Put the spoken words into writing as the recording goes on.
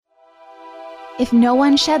If no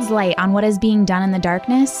one sheds light on what is being done in the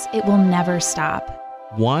darkness, it will never stop.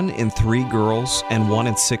 1 in 3 girls and 1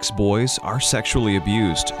 in 6 boys are sexually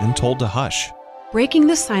abused and told to hush. Breaking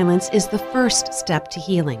the silence is the first step to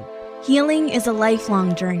healing. Healing is a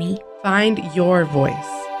lifelong journey. Find your voice.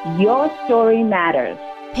 Your story matters.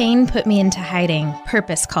 Pain put me into hiding.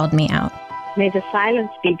 Purpose called me out. May the silence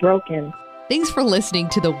be broken. Thanks for listening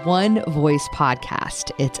to the One Voice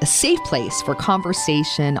podcast. It's a safe place for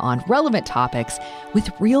conversation on relevant topics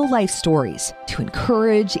with real life stories to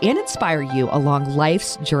encourage and inspire you along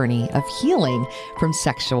life's journey of healing from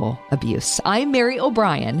sexual abuse. I'm Mary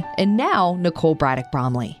O'Brien, and now Nicole Braddock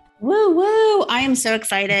Bromley. Woo woo. I am so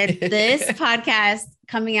excited. This podcast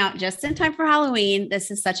coming out just in time for Halloween.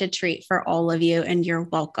 This is such a treat for all of you, and you're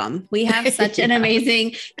welcome. We have such an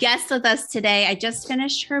amazing guest with us today. I just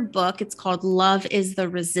finished her book. It's called Love is the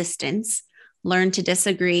Resistance. Learn to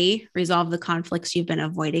disagree, resolve the conflicts you've been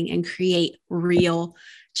avoiding, and create real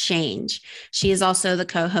change. She is also the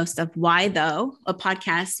co-host of Why Though, a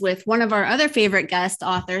podcast with one of our other favorite guest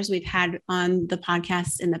authors we've had on the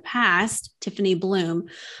podcast in the past, Tiffany Bloom.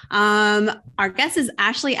 Our guest is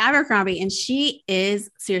Ashley Abercrombie, and she is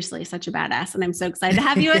seriously such a badass. And I'm so excited to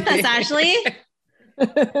have you with us, Ashley.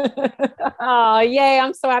 Oh, yay.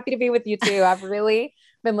 I'm so happy to be with you too. I've really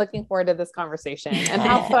been looking forward to this conversation, and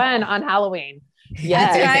how fun on Halloween.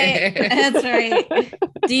 Yes. That's right. That's right.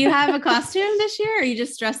 Do you have a costume this year? Are you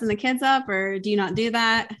just dressing the kids up, or do you not do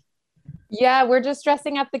that? Yeah, we're just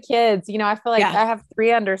dressing up the kids. You know, I feel like I have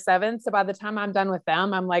 3 under 7. So by the time I'm done with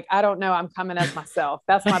them, I'm like, I don't know. I'm coming as myself.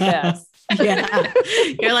 That's my best. Yeah.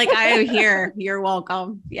 You're like, I am here. You're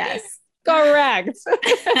welcome. Yes. Correct.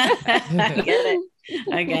 I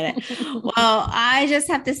get it. Well, I just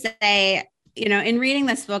have to say, you know, in reading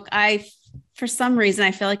this book, for some reason,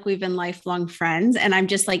 I feel like we've been lifelong friends, and I'm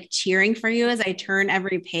just like cheering for you as I turn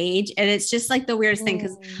every page. And it's just like the weirdest thing,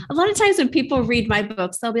 because a lot of times when people read my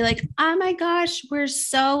books, they'll be like, oh my gosh, we're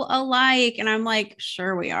so alike. And I'm like,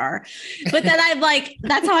 sure we are. But then I'm like,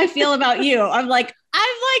 that's how I feel about you. I'm like,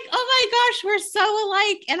 oh my gosh, we're so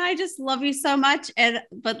alike. And I just love you so much.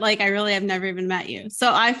 But like, I really have never even met you.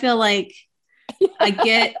 So I feel like I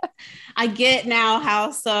get now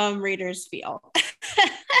how some readers feel.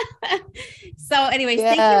 So anyways,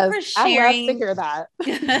 thank you for sharing. I love to hear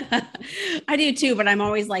that. I do too, but I'm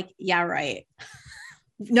always like, yeah, right.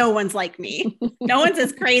 No one's like me. No one's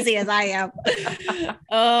as crazy as I am.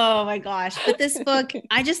 Oh my gosh. But this book,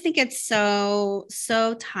 I just think it's so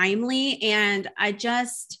timely. And I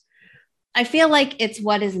feel like it's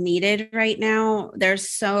what is needed right now. There's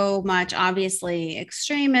so much, obviously,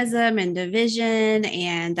 extremism and division.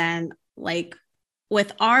 And then like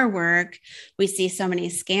with our work, we see so many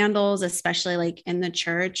scandals, especially like in the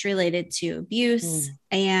church related to abuse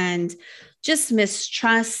and just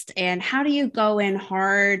mistrust. And how do you go in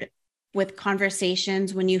hard with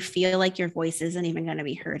conversations when you feel like your voice isn't even going to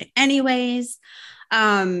be heard anyways?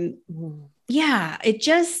 Yeah, it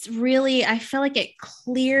just really, I feel like it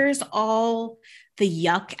clears all the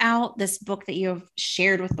yuck out, this book that you have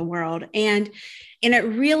shared with the world. And it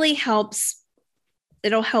really helps.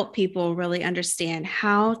 It'll help people really understand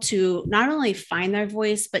how to not only find their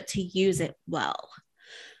voice, but to use it well.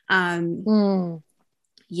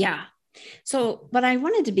 Yeah. So, but I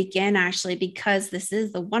wanted to begin, Ashley, because this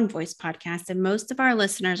is the One Voice podcast, and most of our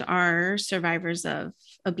listeners are survivors of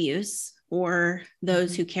abuse or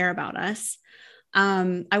those who care about us.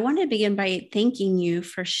 I wanted to begin by thanking you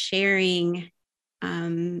for sharing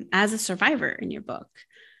as a survivor in your book.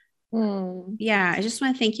 Yeah, I just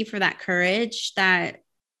want to thank you for that courage,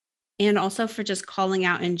 and also for just calling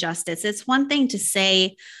out injustice. It's one thing to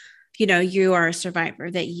say, you know, you are a survivor,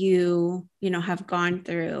 that you know, have gone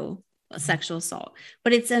through a sexual assault,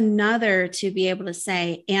 but it's another to be able to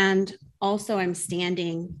say, and also I'm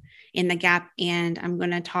standing in the gap, and I'm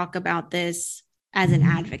going to talk about this as an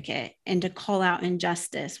advocate, and to call out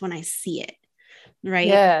injustice when I see it. Right.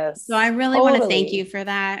 Yes. So I really want to thank you for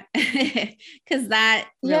that, because that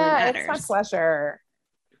really matters. It's my pleasure.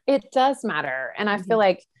 It does matter. And I feel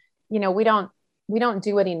like, you know, we don't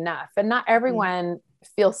do it enough, and not everyone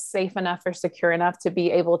feels safe enough or secure enough to be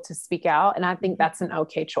able to speak out. And I think that's an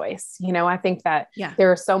okay choice. You know, I think that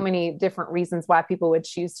there are so many different reasons why people would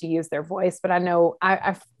choose to use their voice, but I know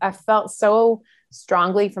I felt so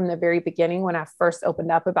strongly from the very beginning when I first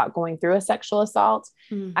opened up about going through a sexual assault.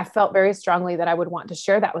 I felt very strongly that I would want to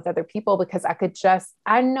share that with other people, because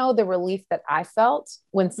I know the relief that I felt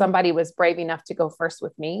when somebody was brave enough to go first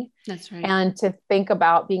with me. That's right. And to think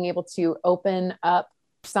about being able to open up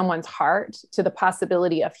someone's heart to the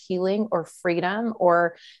possibility of healing or freedom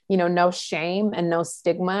or, no shame and no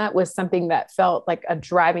stigma was something that felt like a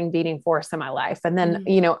driving, beating force in my life. And then,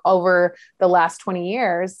 over the last 20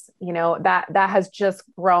 years, that has just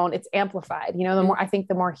grown, it's amplified,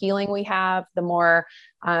 the more healing we have, the more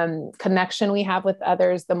connection we have with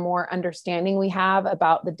others, the more understanding we have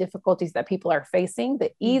about the difficulties that people are facing,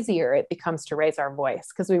 the easier it becomes to raise our voice,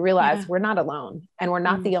 because we realize we're not alone and we're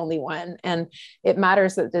not the only one. And it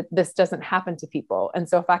matters that this doesn't happen to people. And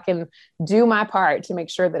so if I can do my part to make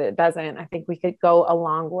sure that it doesn't, I think we could go a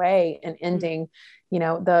long way in ending,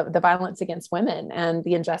 the violence against women and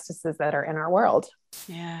the injustices that are in our world.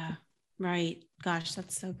 Yeah, right. Gosh,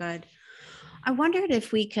 that's so good. I wondered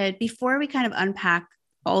if we could, before we kind of unpack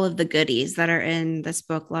all of the goodies that are in this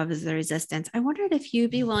book, Love is the Resistance, I wondered if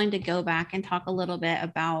you'd be willing to go back and talk a little bit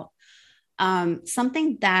about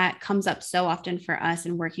something that comes up so often for us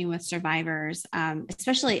in working with survivors,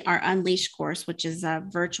 especially our Unleash course, which is a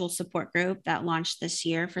virtual support group that launched this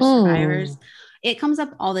year for survivors. It comes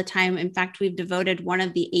up all the time. In fact, we've devoted one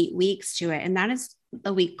of the 8 weeks to it, and that is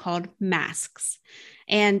a week called Masks.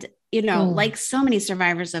 And, like so many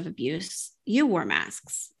survivors of abuse, you wore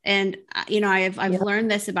masks. And, I've learned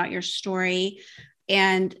this about your story.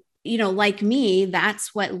 And, like me,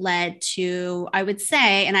 that's what led to, I would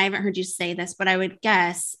say, and I haven't heard you say this, but I would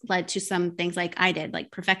guess led to some things like I did,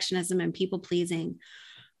 like perfectionism and people pleasing.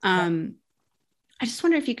 I just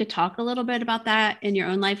wonder if you could talk a little bit about that in your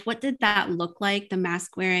own life. What did that look like, the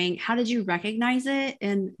mask wearing? How did you recognize it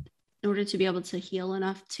in order to be able to heal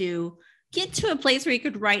enough to get to a place where you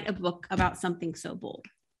could write a book about something so bold?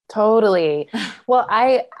 Totally. Well,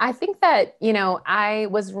 I think that, I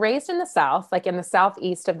was raised in the South, like in the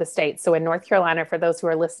Southeast of the state. So in North Carolina, for those who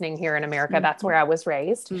are listening here in America, that's where I was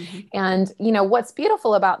raised. And, what's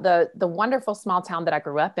beautiful about the wonderful small town that I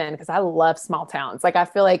grew up in, because I love small towns. Like, I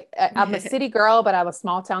feel like I'm a city girl, but I'm a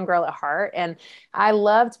small town girl at heart. And I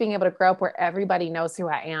loved being able to grow up where everybody knows who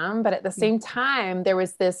I am. But at the same time, there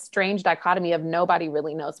was this strange dichotomy of nobody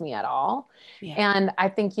really knows me at all. Yeah. And I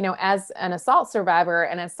think, as an assault survivor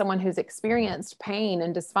and as someone who's experienced pain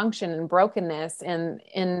and dysfunction and brokenness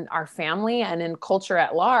in our family and in culture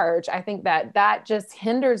at large, I think that just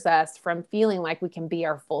hinders us from feeling like we can be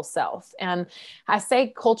our full self. And I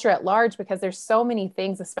say culture at large because there's so many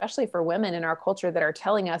things, especially for women in our culture, that are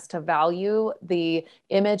telling us to value the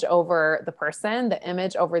image over the person, the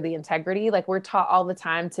image over the integrity. Like, we're taught all the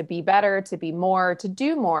time to be better, to be more, to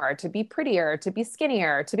do more, to be prettier, to be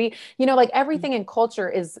skinnier, to be, like everything in culture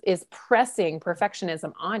is pressing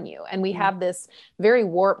perfectionism on you. And we have this very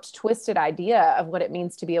warped, twisted idea of what it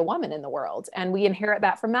means to be a woman in the world. And we inherit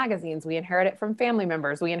that from magazines. We inherit it from family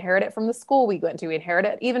members. We inherit it from the school we went to. We inherit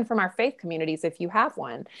it even from our faith communities, if you have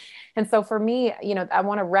one. And so for me, I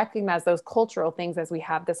want to recognize those cultural things as we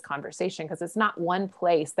have this conversation, because it's not one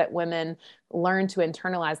place that women learn to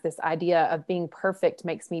internalize this idea of being perfect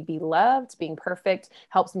makes me be loved. Being perfect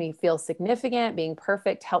helps me feel significant. Being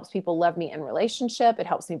perfect helps people love me in relationship. It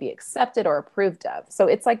helps me be accepted or approved of. So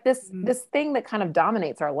it's like this thing that kind of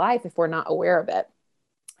dominates our life if we're not aware of it.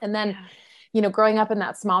 And then, growing up in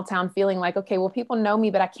that small town, feeling like, okay, well, people know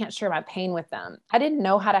me, but I can't share my pain with them. I didn't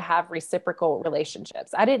know how to have reciprocal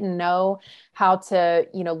relationships. I didn't know how to,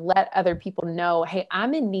 let other people know, hey,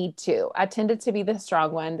 I'm in need too. I tended to be the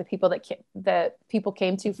strong one, the people that people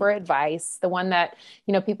came to for advice, the one that,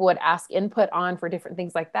 people would ask input on for different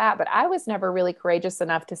things like that. But I was never really courageous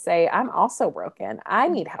enough to say, I'm also broken. I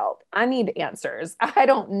need help. I need answers. I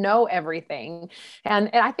don't know everything. And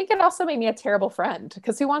I think it also made me a terrible friend,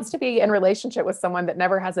 because who wants to be in relationship with someone that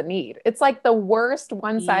never has a need? It's like the worst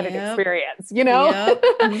one-sided experience, Yep.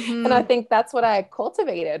 And I think that's what I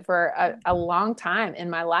cultivated for a long time in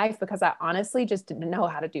my life, because I honestly just didn't know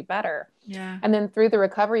how to do better. Yeah. And then through the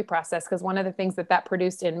recovery process, because one of the things that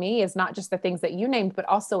produced in me is not just the things that you named, but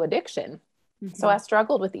also addiction. So I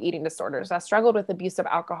struggled with the eating disorders. I struggled with abuse of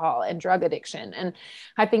alcohol and drug addiction. And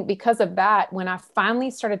I think because of that, when I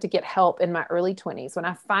finally started to get help in my early 20s, when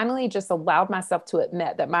I finally just allowed myself to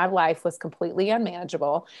admit that my life was completely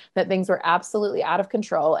unmanageable, that things were absolutely out of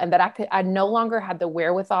control, and that I no longer had the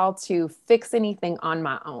wherewithal to fix anything on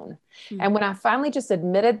my own. And when I finally just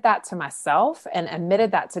admitted that to myself and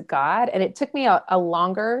admitted that to God, and it took me a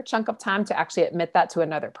longer chunk of time to actually admit that to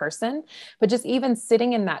another person, but just even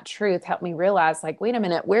sitting in that truth helped me realize, like, wait a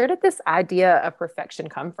minute, where did this idea of perfection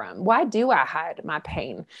come from? Why do I hide my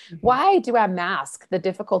pain? Why do I mask the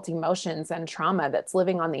difficult emotions and trauma that's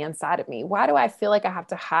living on the inside of me? Why do I feel like I have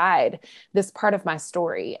to hide this part of my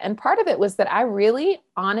story? And part of it was that I really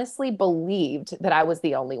honestly believed that I was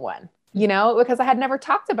the only one. you know, because I had never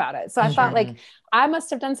talked about it. So I thought like, I must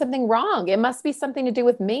have done something wrong. It must be something to do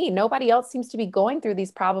with me. Nobody else seems to be going through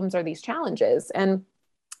these problems or these challenges. And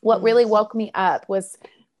what really woke me up was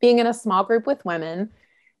being in a small group with women.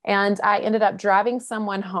 And I ended up driving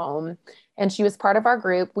someone home, and she was part of our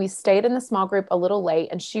group. We stayed in the small group a little late,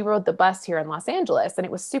 and she rode the bus here in Los Angeles, and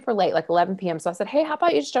it was super late, like 11 p.m. So I said, hey, how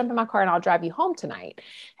about you just jump in my car and I'll drive you home tonight?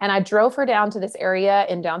 And I drove her down to this area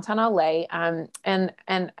in downtown LA. And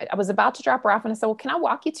I was about to drop her off, and I said, well, can I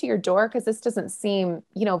walk you to your door? Because this doesn't seem,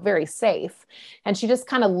 you know, very safe. And she just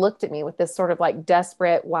kind of looked at me with this sort of like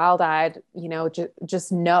desperate, wild-eyed, you know,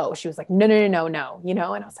 just no. She was like, no, you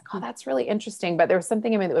know? And I was like, oh, that's really interesting. But there was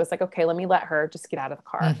something in me that was like, okay, let me let her just get out of the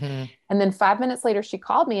car. And then 5 minutes later, she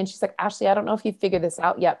called me and she's like, Ashley, I don't know if you figured this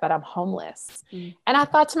out yet, but I'm homeless. And I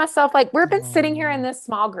thought to myself, like, we've been sitting here in this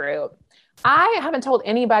small group. I haven't told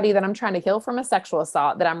anybody that I'm trying to heal from a sexual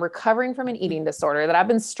assault, that I'm recovering from an eating disorder, that I've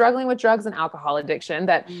been struggling with drugs and alcohol addiction,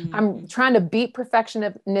 that I'm trying to beat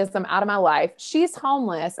perfectionism out of my life. She's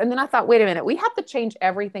homeless. And then I thought, wait a minute, we have to change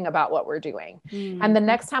everything about what we're doing. And the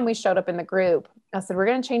next time we showed up in the group, I said, we're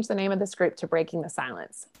going to change the name of this group to Breaking the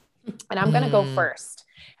Silence. And I'm going to go first.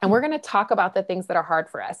 And we're going to talk about the things that are hard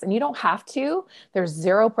for us. And you don't have to, there's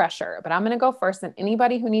zero pressure, but I'm going to go first. And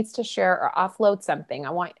anybody who needs to share or offload something,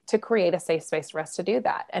 I want to create a safe space for us to do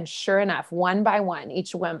that. And sure enough, one by one,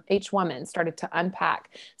 each woman started to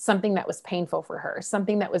unpack something that was painful for her,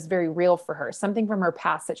 something that was very real for her, something from her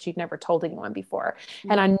past that she'd never told anyone before.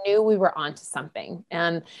 And I knew we were onto something.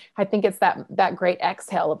 And I think it's that great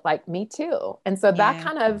exhale of like, me too. And so that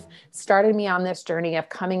kind of started me on this journey of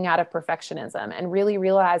coming out of perfectionism and really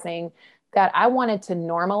realizing that I wanted to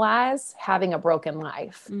normalize having a broken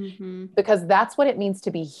life, because that's what it means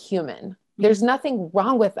to be human. There's nothing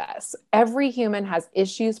wrong with us. Every human has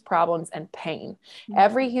issues, problems, and pain.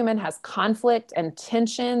 Every human has conflict and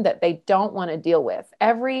tension that they don't want to deal with.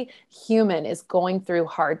 Every human is going through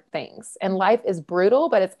hard things, and life is brutal,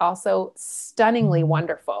 but it's also stunningly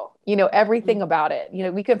wonderful. You know, everything about it. You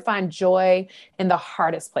know, we can find joy in the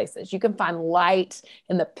hardest places. You can find light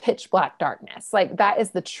in the pitch black darkness. Like, that is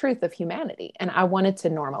the truth of humanity. And I wanted to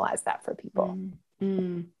normalize that for people.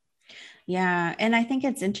 Yeah. And I think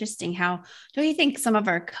it's interesting how, do you think some of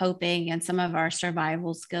our coping and some of our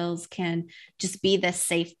survival skills can just be the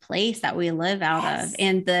safe place that we live out of?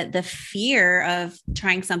 And the fear of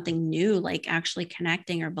trying something new, like actually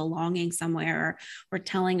connecting or belonging somewhere, or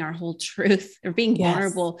telling our whole truth or being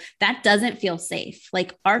vulnerable, that doesn't feel safe.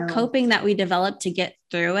 Like our coping that we develop to get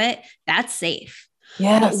through it, that's safe.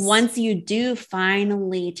 But once you do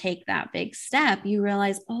finally take that big step, you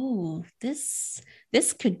realize, oh, this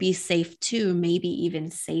could be safe too, maybe even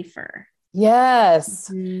safer. Yes.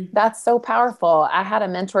 That's so powerful. I had a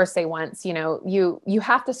mentor say once, you know, you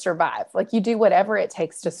have to survive. Like, you do whatever it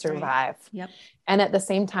takes to survive. And at the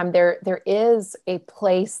same time, there is a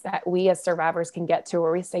place that we as survivors can get to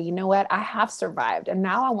where we say, you know what, I have survived and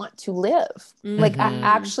now I want to live. Like, I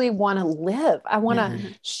actually want to live. I want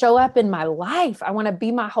to show up in my life. I want to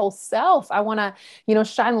be my whole self. I want to, you know,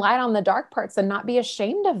 shine light on the dark parts and not be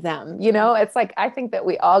ashamed of them. You know, it's like, I think that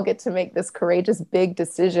we all get to make this courageous, big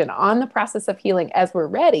decision on the process of healing as we're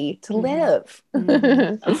ready to live.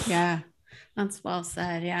 Yeah, that's well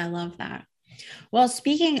said. Yeah, I love that. Well,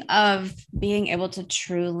 speaking of being able to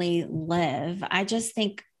truly live, I just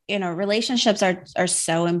think, you know, relationships are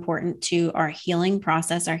so important to our healing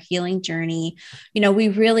process, our healing journey. You know, we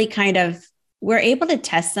really we're able to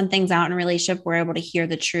test some things out in a relationship. We're able to hear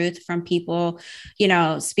the truth from people, you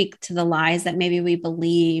know, speak to the lies that maybe we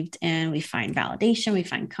believed, and we find validation, we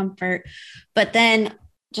find comfort. But then,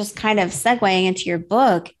 just kind of segueing into your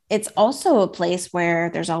book, it's also a place where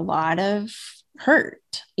there's a lot of hurt.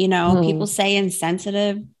 You know, people say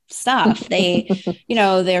insensitive stuff. They, you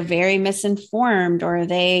know, they're very misinformed, or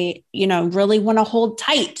they, you know, really want to hold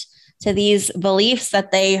tight to these beliefs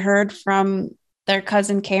that they heard from their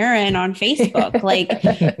cousin Karen on Facebook. Like,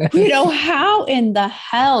 you know, how in the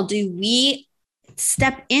hell do we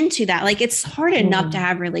step into that? Like, it's hard enough to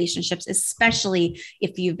have relationships, especially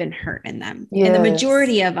if you've been hurt in them. And the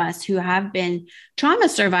majority of us who have been trauma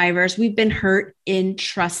survivors, we've been hurt in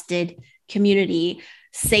trusted community,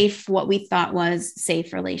 safe, what we thought was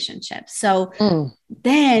safe relationships. So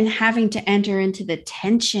then having to enter into the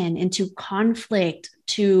tension, into conflict,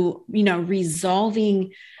 to, you know,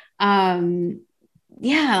 resolving,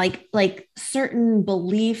 like certain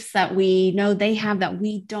beliefs that we know they have that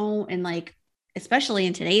we don't. And like, especially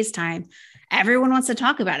in today's time, everyone wants to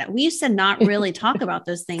talk about it. We used to not really talk about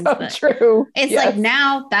those things, but true. It's like,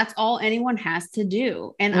 now that's all anyone has to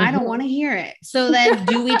do. And I don't want to hear it. So then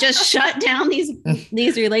do we just shut down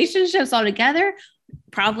these relationships altogether?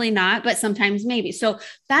 Probably not, but sometimes maybe. So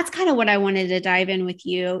that's kind of what I wanted to dive in with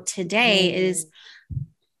you today is,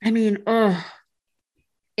 I mean,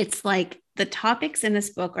 it's like the topics in this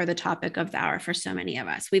book are the topic of the hour for so many of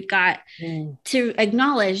us. We've got to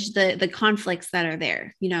acknowledge the conflicts that are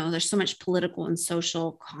there. You know, there's so much political and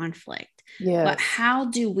social conflict, but how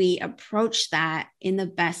do we approach that in the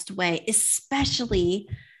best way, especially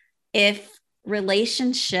if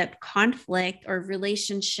relationship conflict or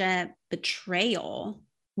relationship betrayal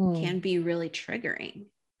can be really triggering?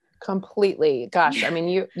 Completely. Gosh. I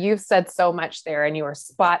mean, you've said so much there and you are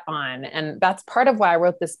spot on. And that's part of why I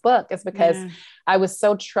wrote this book, is because I was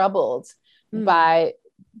so troubled by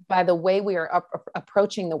the way we are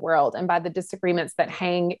approaching the world and by the disagreements that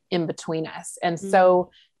hang in between us. And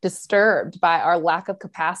so disturbed by our lack of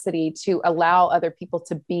capacity to allow other people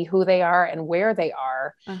to be who they are and where they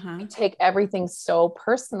are. We take everything so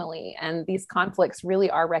personally, and these conflicts really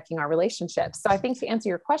are wrecking our relationships. So I think, to answer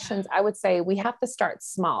your questions, I would say we have to start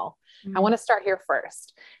small. I want to start here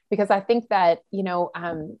first, because I think that, you know,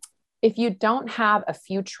 if you don't have a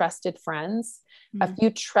few trusted friends, a few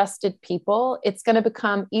trusted people, it's going to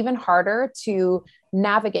become even harder to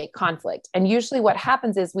navigate conflict. And usually what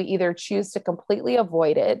happens is we either choose to completely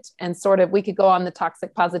avoid it and sort of, we could go on the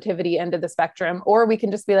toxic positivity end of the spectrum, or we can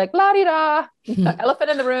just be like, la di da, elephant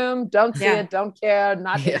in the room, don't see it, don't care,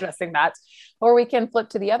 not addressing that. Or we can flip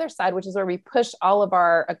to the other side, which is where we push all of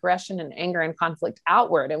our aggression and anger and conflict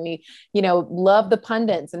outward. And we, you know, love the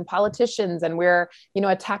pundits and politicians, and we're, you know,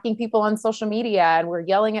 attacking people on social media, and we're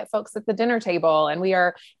yelling at folks at the dinner table, and we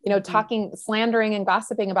are, you know, talking, slandering and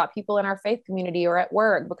gossiping about people in our faith community or at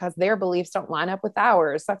work because their beliefs don't line up with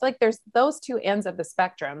ours. So I feel like there's those two ends of the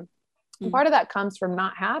spectrum. And part of that comes from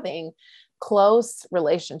not having close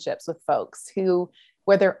relationships with folks who,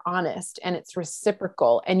 where they're honest and it's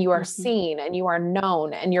reciprocal, and you are seen and you are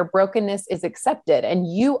known, and your brokenness is accepted.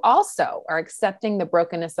 And you also are accepting the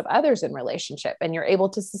brokenness of others in relationship, and you're able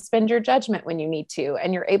to suspend your judgment when you need to,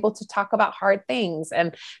 and you're able to talk about hard things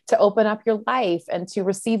and to open up your life and to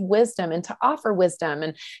receive wisdom and to offer wisdom.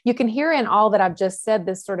 And you can hear in all that I've just said,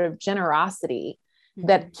 this sort of generosity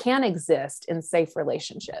that can exist in safe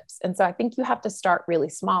relationships. And so I think you have to start really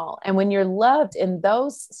small. And when you're loved in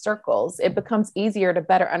those circles, it becomes easier to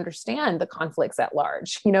better understand the conflicts at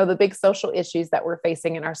large, you know, the big social issues that we're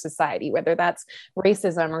facing in our society, whether that's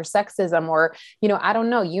racism or sexism or, you know, I don't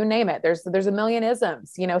know, you name it. There's a million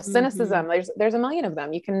isms, you know, cynicism, there's a million of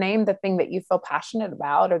them. You can name the thing that you feel passionate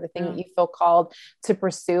about, or the thing that you feel called to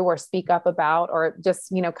pursue or speak up about, or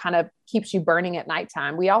just, you know, kind of keeps you burning at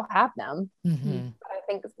nighttime. We all have them. But I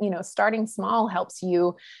think, you know, starting small helps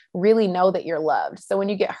you really know that you're loved. So when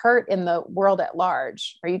you get hurt in the world at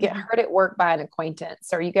large, or you get hurt at work by an acquaintance,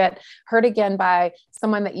 or you get hurt again by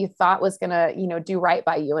someone that you thought was going to, you know, do right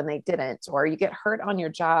by you and they didn't, or you get hurt on your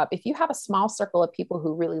job, if you have a small circle of people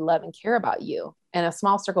who really love and care about you, and a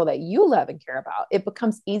small circle that you love and care about, it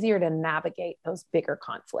becomes easier to navigate those bigger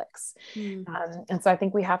conflicts. And so I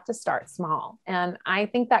think we have to start small. And I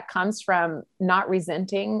think that comes from not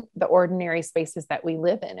resenting the ordinary spaces that we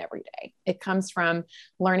live in every day. It comes from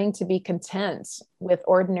learning to be content with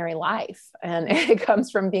ordinary life. And it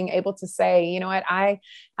comes from being able to say, you know what, I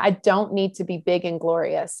don't need to be big and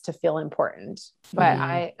glorious to feel important, but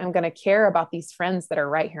I am going to care about these friends that are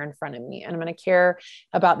right here in front of me. And I'm going to care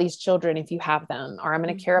about these children if you have them. Or I'm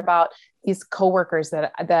going to care about these coworkers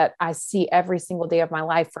that I see every single day of my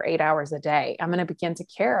life for 8 hours a day. I'm going to begin to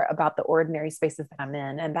care about the ordinary spaces that I'm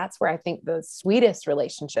in. And that's where I think the sweetest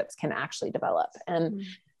relationships can actually develop. And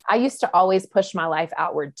I used to always push my life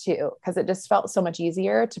outward too, because it just felt so much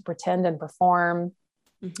easier to pretend and perform,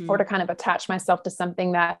 or to kind of attach myself to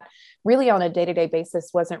something that really on a day-to-day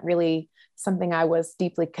basis wasn't really something I was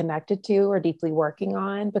deeply connected to or deeply working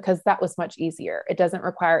on, because that was much easier. It doesn't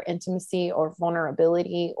require intimacy or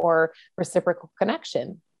vulnerability or reciprocal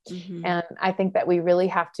connection. And I think that we really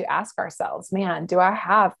have to ask ourselves, man, do I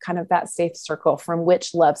have kind of that safe circle from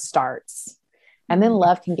which love starts? And then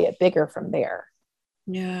love can get bigger from there.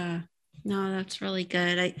 Yeah, no, that's really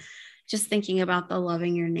good. I just thinking about the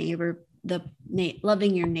loving your neighbor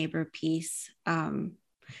piece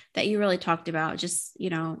that you really talked about, just, you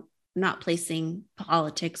know, not placing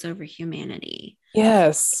politics over humanity.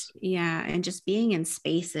 Yes. Yeah. And just being in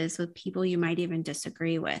spaces with people you might even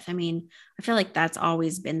disagree with. I mean, I feel like that's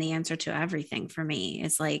always been the answer to everything for me.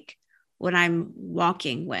 It's like when I'm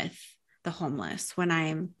walking with the homeless, when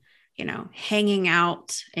I'm, you know, hanging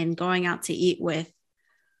out and going out to eat with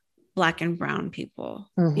Black and brown people,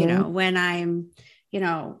 you know, when I'm, you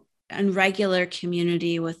know, in regular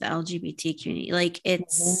community with the LGBT community, like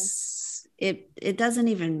it's it doesn't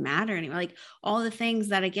even matter anymore. Like all the things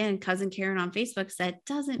that, again, cousin Karen on Facebook said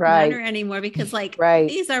doesn't Right. matter anymore, because like, Right.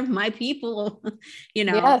 these are my people, you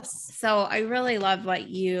know? Yes. So I really love what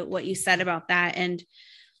you said about that. And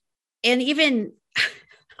even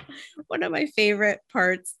one of my favorite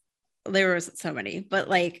parts, there was so many, but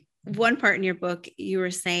like one part in your book, you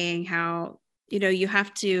were saying how, you know, you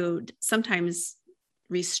have to sometimes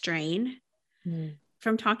restrain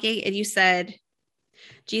from talking. And you said,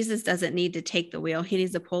 Jesus doesn't need to take the wheel. He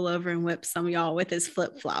needs to pull over and whip some of y'all with his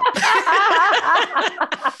flip flop.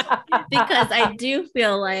 Because I do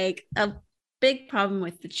feel like a big problem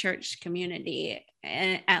with the church community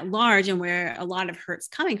at large, and where a lot of hurt's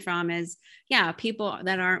coming from, is people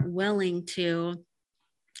that aren't willing to,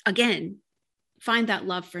 again, find that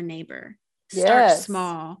love for neighbor. Start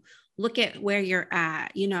small. Look at where you're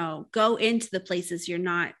at, you know, go into the places you're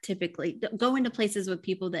not typically, go into places with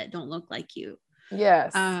people that don't look like you.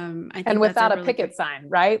 Yes. I think and without a really picket sign,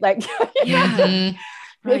 right? Like, right.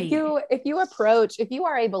 if you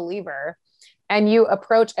are a believer and you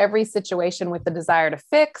approach every situation with the desire to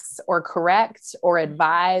fix or correct or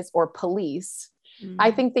advise or police,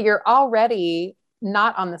 I think that you're already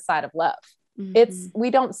not on the side of love.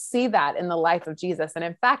 We don't see that in the life of Jesus. And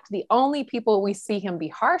in fact, the only people we see him be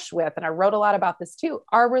harsh with, and I wrote a lot about this too,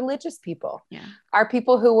 are religious people, are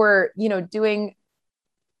people who were, you know, doing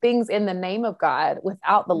things in the name of God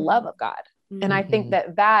without the love of God. And I think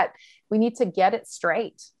that we need to get it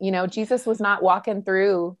straight. You know, Jesus was not walking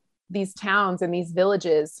through these towns and these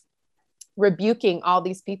villages rebuking all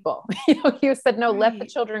these people. You know, he said, no, let the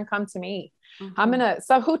children come to me.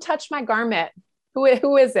 So who touched my garment? Who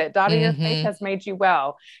is it? Daughter, your faith has made you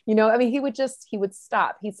well. You know, I mean, he would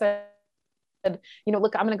stop. He said, you know,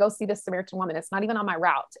 look, I'm going to go see this Samaritan woman. It's not even on my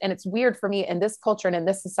route. And it's weird for me in this culture and in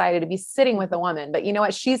this society to be sitting with a woman, but you know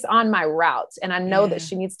what? She's on my route. And I know that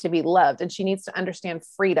she needs to be loved, and she needs to understand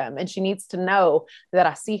freedom, and she needs to know that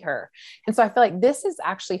I see her. And so I feel like this is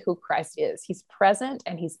actually who Christ is. He's present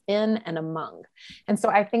and he's in and among. And so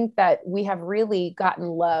I think that we have really gotten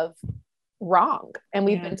love wrong. And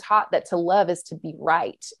we've been taught that to love is to be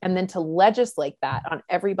right, and then to legislate that on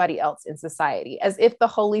everybody else in society, as if the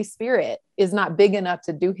Holy Spirit is not big enough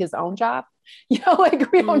to do his own job. You know,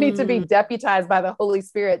 like we don't need to be deputized by the Holy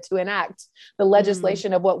Spirit to enact the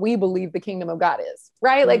legislation of what we believe the kingdom of God is,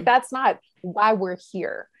 right? Like that's not why we're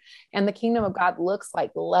here. And the kingdom of God looks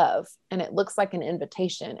like love, and it looks like an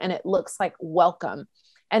invitation, and it looks like welcome.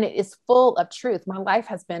 And it is full of truth. My life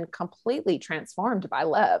has been completely transformed by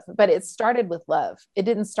love, but it started with love. It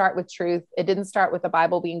didn't start with truth. It didn't start with the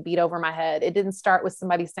Bible being beat over my head. It didn't start with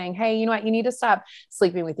somebody saying, hey, you know what? You need to stop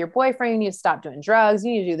sleeping with your boyfriend. You need to stop doing drugs.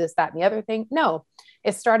 You need to do this, that, and the other thing. No,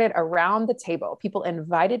 it started around the table. People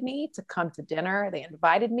invited me to come to dinner. They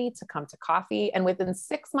invited me to come to coffee. And within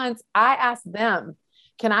 6 months, I asked them,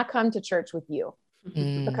 can I come to church with you?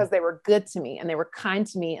 Because they were good to me, and they were kind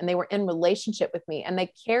to me, and they were in relationship with me, and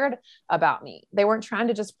they cared about me. They weren't trying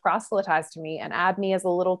to just proselytize to me and add me as a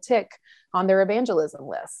little tick on their evangelism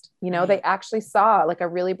list. You know, they actually saw like a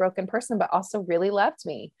really broken person, but also really loved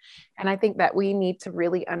me. And I think that we need to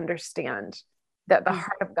really understand that the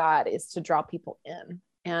heart of God is to draw people in.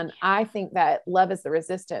 And I think that Love is the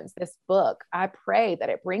Resistance, this book, I pray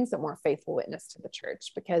that it brings a more faithful witness to the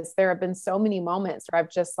church, because there have been so many moments where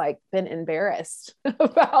I've just like been embarrassed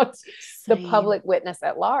about the public witness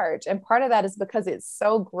at large. And part of that is because it's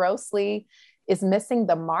so grossly is missing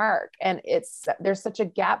the mark. And there's such a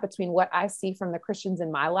gap between what I see from the Christians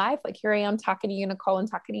in my life. Like here I am talking to you, Nicole, and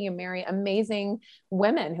talking to you, Mary, amazing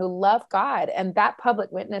women who love God. And that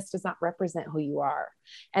public witness does not represent who you are.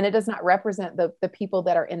 And it does not represent the people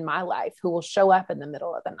that are in my life who will show up in the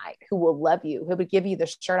middle of the night, who will love you, who would give you the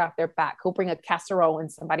shirt off their back, who'll bring a casserole when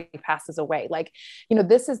somebody passes away. Like, you know,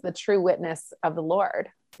 this is the true witness of the Lord,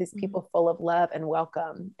 these people full of love and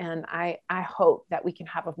welcome. And I hope that we can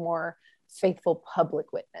have a more faithful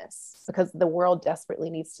public witness, because the world desperately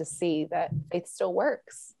needs to see that faith still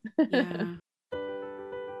works.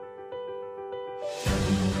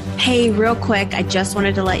 Hey, real quick, I just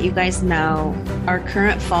wanted to let you guys know our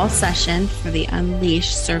current fall session for the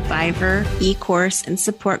Unleash Survivor e-course and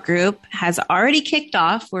support group has already kicked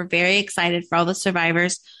off. We're very excited for all the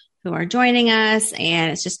survivors who are joining us,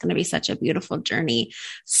 and it's just going to be such a beautiful journey.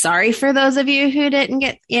 Sorry for those of you who didn't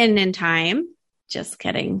get in time. Just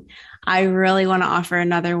kidding. I really want to offer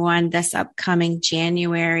another one this upcoming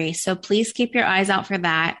January. So please keep your eyes out for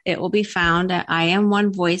that. It will be found at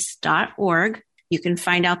iamonevoice.org. You can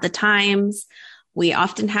find out the times. We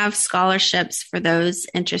often have scholarships for those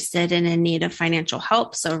interested and in need of financial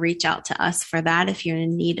help. So reach out to us for that if you're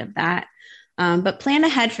in need of that. But plan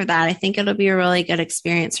ahead for that. I think it'll be a really good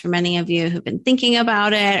experience for many of you who've been thinking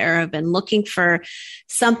about it or have been looking for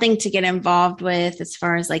something to get involved with as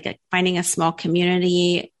far as like finding a small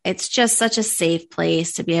community. It's just such a safe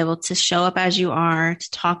place to be able to show up as you are,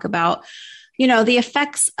 to talk about, you know, the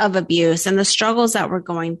effects of abuse and the struggles that we're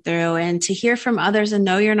going through, and to hear from others and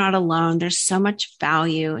know you're not alone. There's so much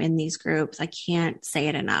value in these groups. I can't say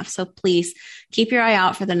it enough. So please keep your eye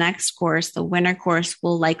out for the next course. The winter course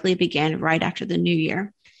will likely begin right after the new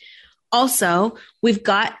year. Also, we've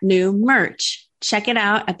got new merch. Check it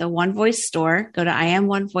out at the One Voice store. Go to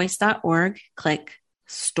iamonevoice.org, click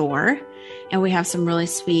store. And we have some really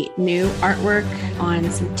sweet new artwork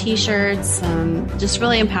on some t-shirts, some just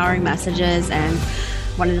really empowering messages, and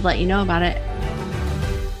wanted to let you know about it.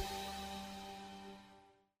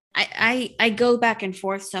 I go back and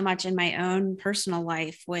forth so much in my own personal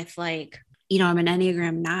life with, like, you know, I'm an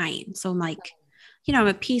Enneagram 9. So I'm like, you know, I'm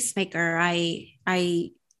a peacemaker.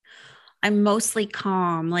 I'm mostly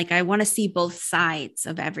calm. Like, I want to see both sides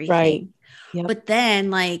of everything. Right. Yep. But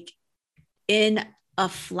then, like, in a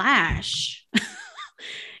flash,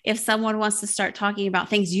 if someone wants to start talking about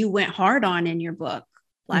things you went hard on in your book,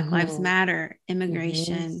 Black Lives Matter,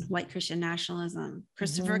 immigration, white Christian nationalism,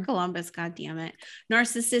 Christopher Columbus, God damn it,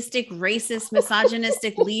 narcissistic, racist,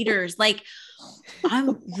 misogynistic leaders, like,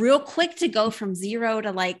 I'm real quick to go from 0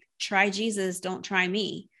 to like, try Jesus, don't try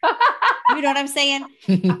me. You know what I'm saying?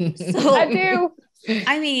 So, I do.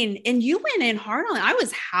 I mean, and you went in hard on it. I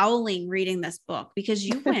was howling reading this book because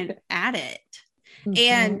you went at it.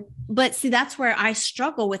 But see, that's where I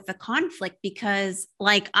struggle with the conflict, because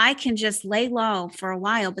like, I can just lay low for a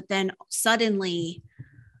while, but then suddenly,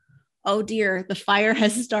 oh dear, the fire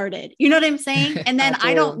has started. You know what I'm saying? And then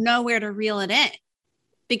I don't know where to reel it in,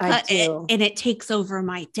 because it takes over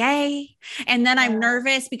my day. And then I'm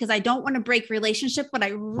nervous because I don't want to break relationship, but I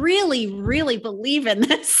really, really believe in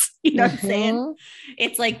this. You know what I'm saying?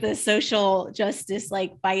 It's like the social justice,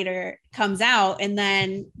 like, fighter comes out, and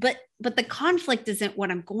then, but the conflict isn't what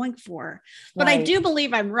I'm going for, but I do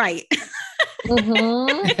believe I'm right.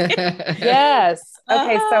 Yes.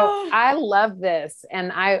 Okay. So I love this.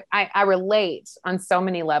 And I relate on so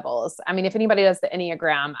many levels. I mean, if anybody does the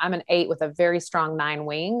Enneagram, I'm an 8 with a very strong 9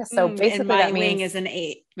 wing. So basically and my that means wing is an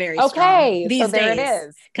 8. Very okay. strong. These so there days, it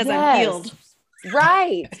is. Because I'm healed.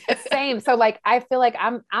 Right. Same. So like, I feel like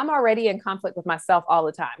I'm already in conflict with myself all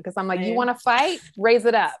the time, because I'm like, you want to fight, raise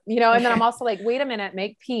it up, you know? And then I'm also like, wait a minute,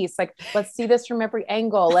 make peace. Like, let's see this from every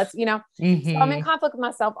angle. Let's, you know, so I'm in conflict with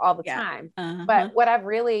myself all the time. But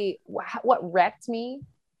what wrecked me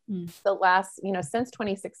the last, you know, since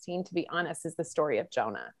 2016, to be honest, is the story of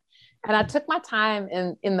Jonah. And I took my time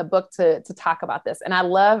in the book to talk about this. And I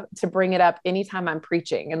love to bring it up anytime I'm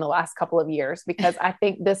preaching in the last couple of years, because I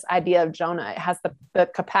think this idea of Jonah has the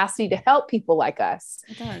capacity to help people like us.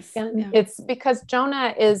 It does. And it's because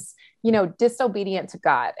Jonah is, you know, disobedient to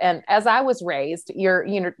God. And as I was raised,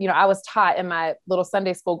 I was taught in my little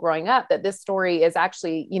Sunday school growing up that this story is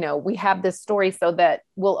actually, you know, we have this story so that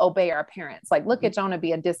we'll obey our parents. Like, look at Jonah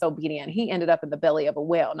being disobedient. He ended up in the belly of a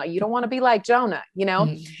whale. Now, you don't want to be like Jonah, you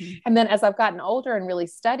know? And then as I've gotten older and really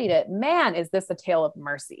studied it, man, is this a tale of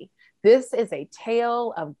mercy? This is a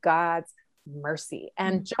tale of God's mercy.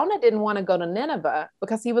 And Jonah didn't want to go to Nineveh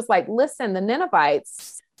because he was like, listen, the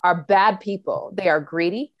Ninevites are bad people. They are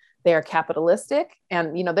greedy. They are capitalistic.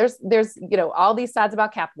 And, you know, there's, you know, all these sides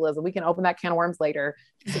about capitalism. We can open that can of worms later.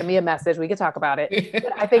 Send me a message. We can talk about it.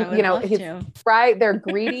 But I think, you know, right. They're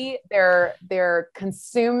greedy. They're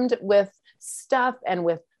consumed with stuff and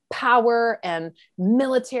with power and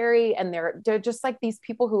military. And they're just like these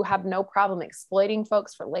people who have no problem exploiting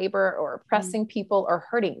folks for labor or oppressing people or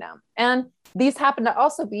hurting them. And these happen to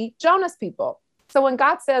also be Jonah's people. So when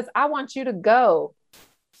God says, I want you to go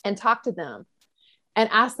and talk to them and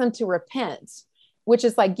ask them to repent, which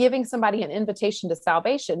is like giving somebody an invitation to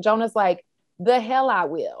salvation, Jonah's like, the hell I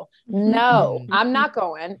will. No, I'm not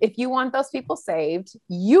going. If you want those people saved,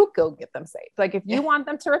 you go get them saved. Like, if you want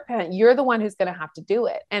them to repent, you're the one who's going to have to do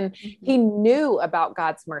it. And he knew about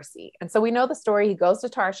God's mercy. And so we know the story. He goes to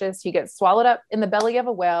Tarshish, he gets swallowed up in the belly of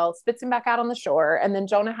a whale, spits him back out on the shore. And then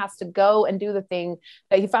Jonah has to go and do the thing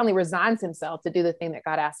that he finally resigns himself to do, the thing that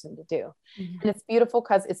God asked him to do. And it's beautiful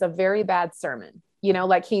because it's a very bad sermon. You know,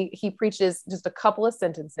 like he preaches just a couple of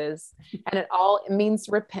sentences and it means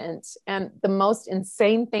repent. And the most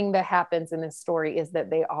insane thing that happens in this story is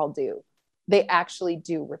that they all do. They actually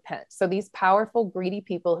do repent. So these powerful, greedy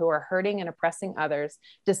people who are hurting and oppressing others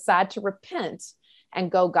decide to repent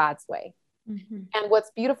and go God's way. And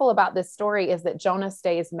what's beautiful about this story is that Jonah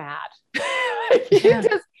stays mad.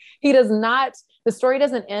 He does not, the story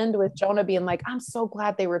doesn't end with Jonah being like, I'm so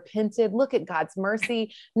glad they repented. Look at God's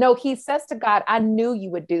mercy. No, he says to God, I knew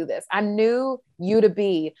you would do this. I knew you to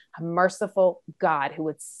be a merciful God who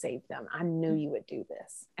would save them. I knew you would do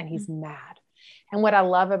this. And he's mad. And what I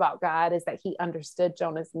love about God is that he understood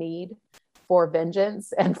Jonah's need for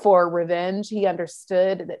vengeance and for revenge. He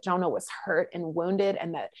understood that Jonah was hurt and wounded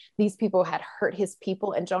and that these people had hurt his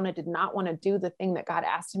people. And Jonah did not want to do the thing that God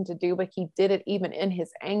asked him to do, but he did it even in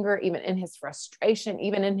his anger, even in his frustration,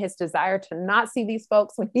 even in his desire to not see these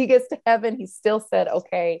folks. When he gets to heaven, he still said,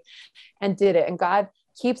 okay, and did it. And God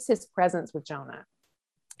keeps his presence with Jonah.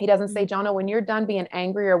 He doesn't say, Jonah, when you're done being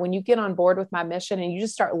angry or when you get on board with my mission and you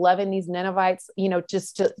just start loving these Ninevites,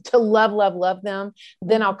 just to love them,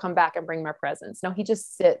 then I'll come back and bring my presence. No, he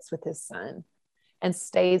just sits with his son and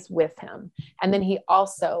stays with him. And then he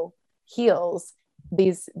also heals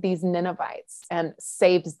these Ninevites and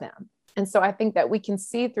saves them. And so I think that we can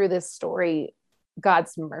see through this story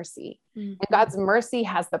God's mercy. And God's mercy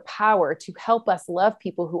has the power to help us love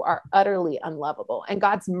people who are utterly unlovable. And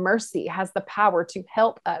God's mercy has the power to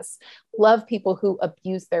help us love people who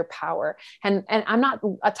abuse their power. And I'm not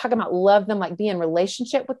talking about love them, like be in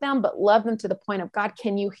relationship with them, but love them to the point of, God,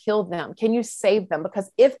 can you heal them? Can you save them?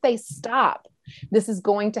 Because if they stop, this is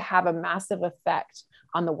going to have a massive effect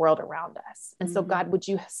on the world around us. And so God, would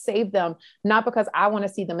you save them? Not because I want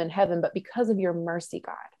to see them in heaven, but because of your mercy,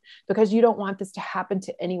 God, because you don't want this to happen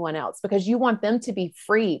to anyone else, because you want them to be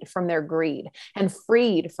freed from their greed and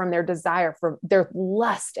freed from their desire for their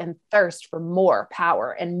lust and thirst for more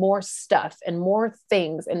power and more stuff and more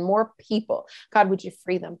things and more people. God, would you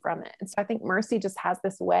free them from it? And so I think mercy just has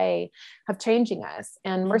this way of changing us.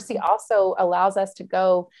 And mercy also allows us to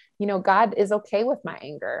go, God is okay with my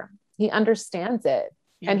anger. He understands it.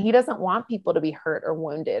 And he doesn't want people to be hurt or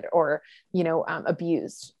wounded or,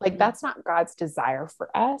 abused. Like that's not God's desire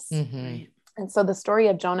for us. And so the story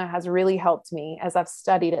of Jonah has really helped me as I've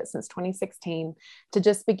studied it since 2016 to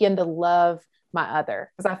just begin to love my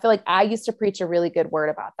other. Because I feel like I used to preach a really good word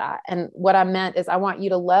about that. And what I meant is I want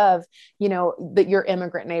you to love, your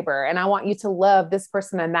immigrant neighbor. And I want you to love this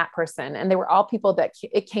person and that person. And they were all people that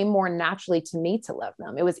it came more naturally to me to love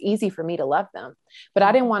them. It was easy for me to love them, but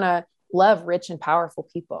I didn't want to love rich and powerful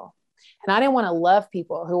people. And I didn't want to love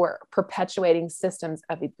people who were perpetuating systems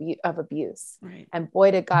of abuse. Right. And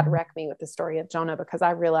boy, did God wreck me with the story of Jonah, because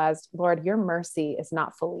I realized, Lord, your mercy is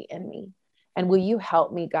not fully in me. And will you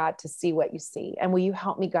help me, God, to see what you see? And will you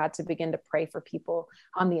help me, God, to begin to pray for people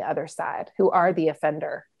on the other side who are the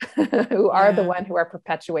offender, who are the one who are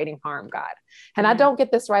perpetuating harm, God. And I don't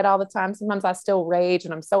get this right all the time. Sometimes I still rage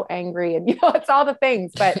and I'm so angry and, it's all the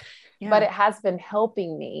things, but it has been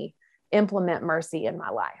helping me implement mercy in my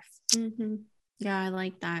life. Yeah, I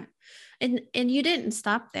like that. And you didn't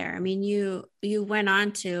stop there. I mean, you went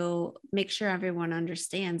on to make sure everyone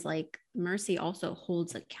understands, like, mercy also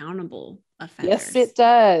holds accountable offenders. Yes, it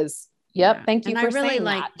does. Yep. Yeah. Thank you for saying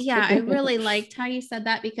that. I really liked how you said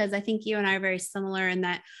that, because I think you and I are very similar in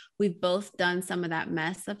that we've both done some of that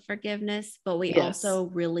mess of forgiveness, but we also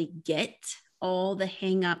really get all the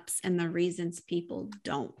hangups and the reasons people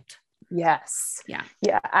don't. Yes.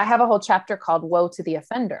 Yeah. I have a whole chapter called Woe to the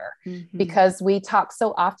Offender, because we talk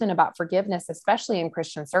so often about forgiveness, especially in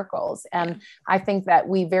Christian circles. And I think that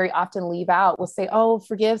we very often leave out, we'll say, oh,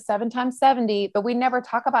 forgive 7 times 70, but we never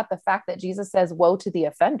talk about the fact that Jesus says, woe to the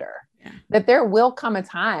offender, that there will come a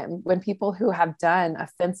time when people who have done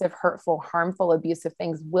offensive, hurtful, harmful, abusive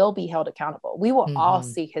things will be held accountable. We will all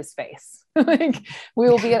see his face. Like, we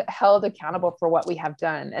will be held accountable for what we have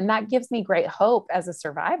done. And that gives me great hope as a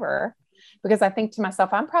survivor, because I think to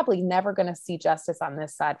myself, I'm probably never going to see justice on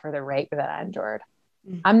this side for the rape that I endured.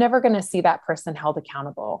 I'm never going to see that person held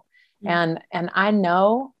accountable. And I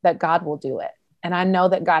know that God will do it. And I know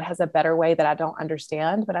that God has a better way that I don't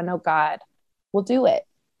understand, but I know God will do it.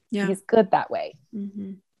 Yeah. He's good that way.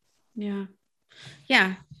 Yeah.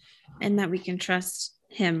 Yeah. And that we can trust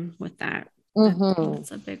him with that.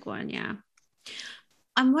 That's a big one. Yeah.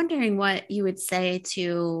 I'm wondering what you would say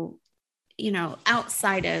to,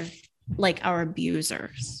 outside of like our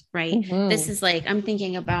abusers, right? This is like, I'm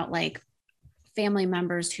thinking about like family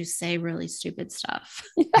members who say really stupid stuff,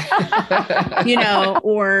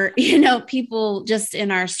 or, people just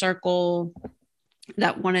in our circle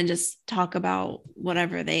that want to just talk about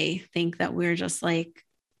whatever they think, that we're just like,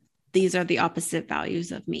 these are the opposite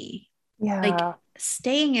values of me. Yeah. Like,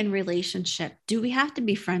 staying in relationship, do we have to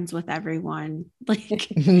be friends with everyone? Like,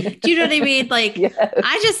 do you know what I mean? Like, yes.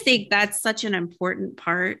 I just think that's such an important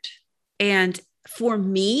part. And for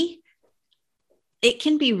me, it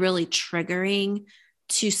can be really triggering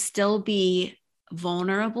to still be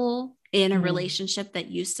vulnerable in a relationship that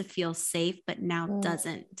used to feel safe, but now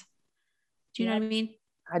doesn't? Do you know what I mean?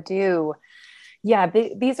 I do. Yeah.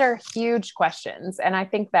 These are huge questions. And I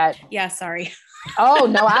think that, yeah, sorry. Oh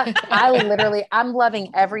no, I'm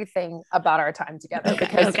loving everything about our time together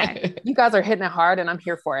because you guys are hitting it hard and I'm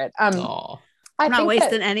here for it. I'm not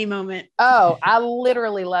wasting any moment. Oh, I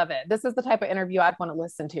literally love it. This is the type of interview I'd want to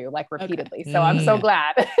listen to like repeatedly. Okay. So I'm so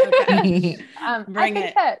glad. Bring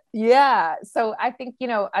it. So I think,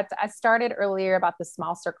 I started earlier about the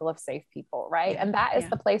small circle of safe people, right? And that is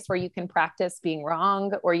the place where you can practice being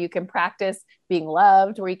wrong, or you can practice being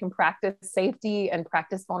loved, where you can practice safety and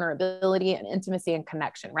practice vulnerability and intimacy and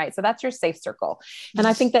connection, right? So that's your safe circle. And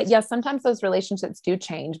I think that, yes, sometimes those relationships do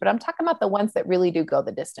change, but I'm talking about the ones that really do go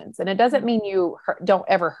the distance. And it doesn't mean you don't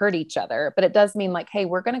ever hurt each other, but it does mean like, hey,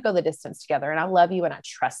 we're going to go the distance together and I love you and I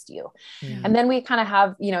trust you. And then we kind of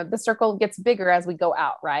have, the circle gets bigger as we go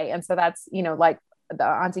out. Right. And so that's, like the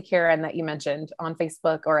Auntie Karen that you mentioned on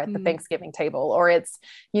Facebook or at the Thanksgiving table, or it's,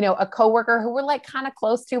 a coworker who we're like kind of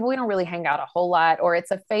close to, but we don't really hang out a whole lot, or it's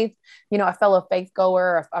a faith, a fellow faith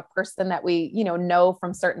goer, a person that we, know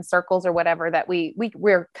from certain circles or whatever that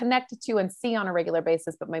we're connected to and see on a regular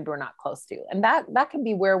basis, but maybe we're not close to. And that can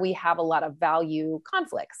be where we have a lot of value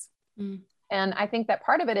conflicts. And I think that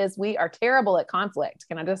part of it is we are terrible at conflict.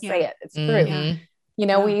 Can I just say it? It's true.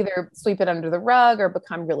 We either sweep it under the rug or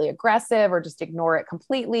become really aggressive or just ignore it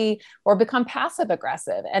completely or become passive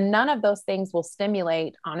aggressive. And none of those things will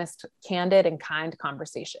stimulate honest, candid, and kind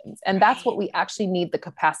conversations. And that's what we actually need the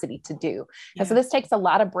capacity to do. And so this takes a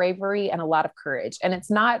lot of bravery and a lot of courage. And it's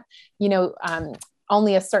not,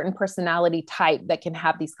 only a certain personality type that can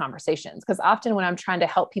have these conversations. Because often when I'm trying to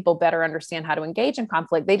help people better understand how to engage in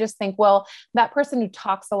conflict, they just think, well, that person who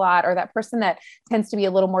talks a lot or that person that tends to be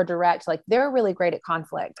a little more direct, like they're really great at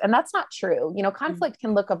conflict. And that's not true. Conflict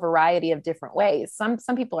can look a variety of different ways. Some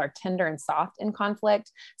people are tender and soft in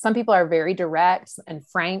conflict. Some people are very direct and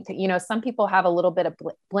frank. Some people have a little bit of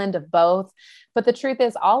blend of both. But the truth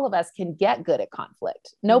is all of us can get good at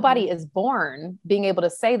conflict. Nobody is born being able to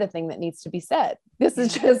say the thing that needs to be said. This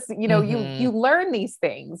is just, you learn these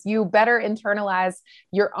things, you better internalize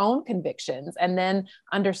your own convictions and then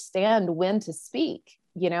understand when to speak,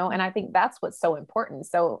 and I think that's what's so important.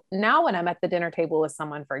 So now when I'm at the dinner table with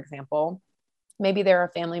someone, for example, maybe they're a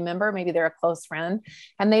family member, maybe they're a close friend,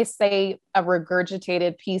 and they say a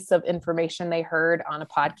regurgitated piece of information they heard on a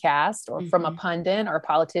podcast or from a pundit or a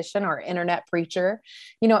politician or internet preacher,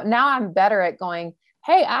 now I'm better at going,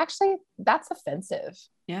 hey, actually, that's offensive.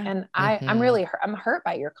 Yeah. And I'm hurt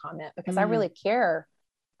by your comment because I really care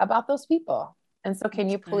about those people. And so can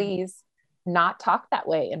you please not talk that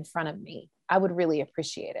way in front of me? I would really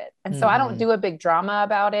appreciate it. And so I don't do a big drama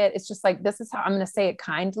about it. It's just like, this is how I'm going to say it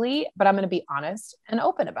kindly, but I'm going to be honest and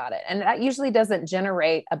open about it. And that usually doesn't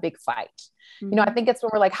generate a big fight. I think it's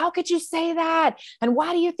when we're like, how could you say that? And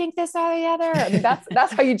why do you think this or the other? I mean,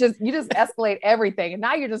 that's how you just escalate everything. And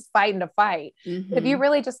now you're just fighting to fight. If you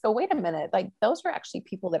really just go, wait a minute, like those are actually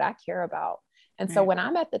people that I care about. And so when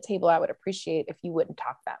I'm at the table, I would appreciate if you wouldn't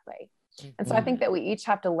talk that way. And so I think that we each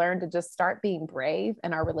have to learn to just start being brave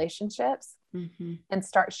in our relationships and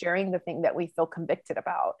start sharing the thing that we feel convicted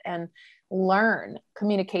about and learn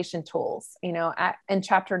communication tools. In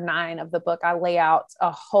chapter 9 of the book, I lay out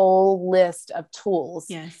a whole list of tools.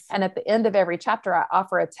 Yes. And at the end of every chapter, I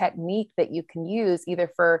offer a technique that you can use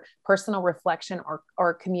either for personal reflection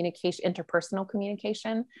or communication, interpersonal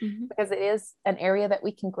communication, because it is an area that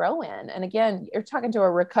we can grow in. And again, you're talking to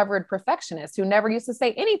a recovered perfectionist who never used to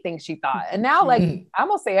say anything she thought. And now like, I'm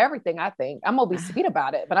going to say everything I think. I'm going to be sweet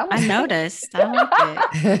about it, but I noticed. I like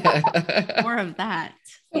it. More of that.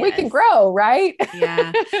 Yes. We can grow, right?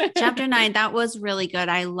 Yeah. Chapter 9, that was really good.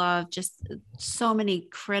 I love just so many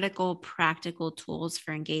critical, practical tools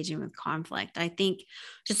for engaging with conflict. I think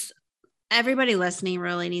just everybody listening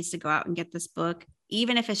really needs to go out and get this book,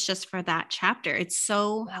 even if it's just for that chapter. It's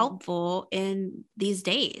so helpful in these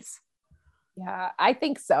days. Yeah, I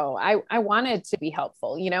think so. I wanted to be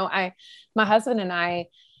helpful. My husband and I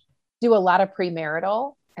do a lot of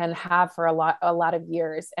premarital and have for a lot of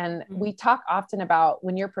years. And we talk often about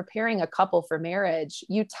when you're preparing a couple for marriage,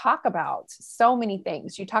 you talk about so many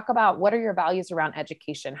things. You talk about what are your values around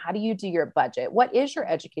education? How do you do your budget? What is your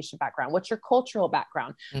education background? What's your cultural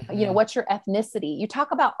background? What's your ethnicity? You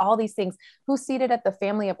talk about all these things. Who's seated at the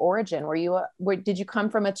family of origin? Did you come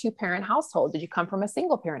from a 2-parent household? Did you come from a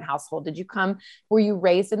single parent household? Were you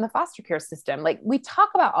raised in the foster care system? Like we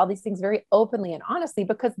talk about all these things very openly and honestly,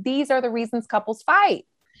 because these are the reasons couples fight.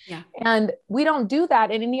 Yeah. And we don't do that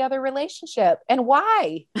in any other relationship. And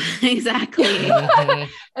why? Exactly.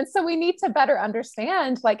 And so we need to better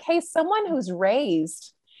understand like, hey, someone who's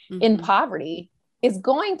raised in poverty is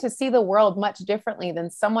going to see the world much differently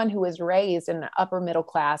than someone who is raised in an upper middle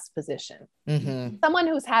class position. Someone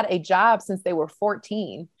who's had a job since they were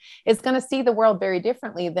 14 is going to see the world very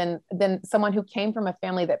differently than someone who came from a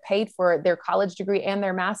family that paid for their college degree and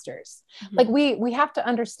their master's. Like we have to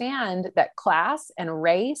understand that class and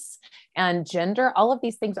race and gender, all of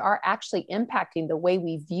these things are actually impacting the way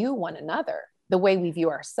we view one another, the way we view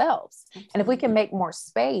ourselves. And if we can make more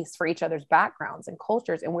space for each other's backgrounds and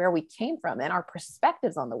cultures and where we came from and our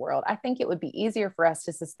perspectives on the world, I think it would be easier for us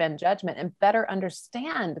to suspend judgment and better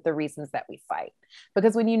understand the reasons that we fight.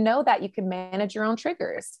 Because when you know that, you can manage your own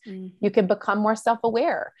triggers. You can become more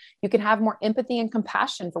self-aware. You can have more empathy and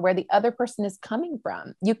compassion for where the other person is coming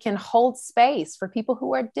from. You can hold space for people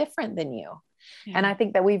who are different than you. And I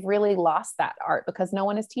think that we've really lost that art because no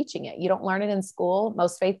one is teaching it. You don't learn it in school.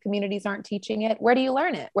 Most faith communities aren't teaching it. Where do you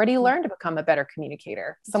learn it? Where do you learn to become a better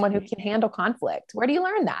communicator? Someone who can handle conflict. Where do you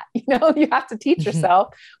learn that? You know, you have to teach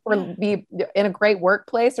yourself or be in a great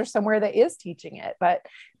workplace or somewhere that is teaching it. But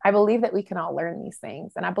I believe that we can all learn these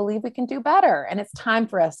things, and I believe we can do better, and it's time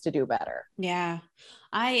for us to do better. Yeah.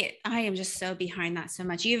 I am just so behind that so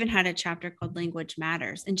much. You even had a chapter called Language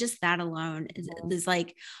Matters. And just that alone is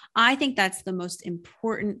like, I think that's the most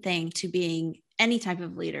important thing to being any type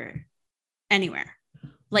of leader anywhere.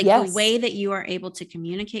 Like the way that you are able to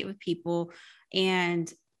communicate with people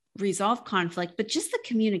and resolve conflict, but just the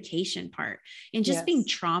communication part and just being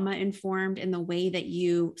trauma informed in the way that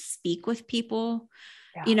you speak with people.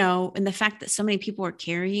 You know, and the fact that so many people are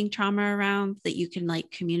carrying trauma around, that you can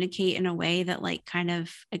like communicate in a way that like kind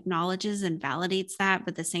of acknowledges and validates that, but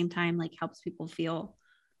at the same time, like helps people feel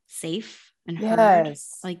safe and heard.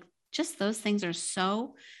 Like just those things are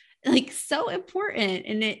so important.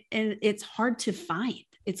 And it's hard to find.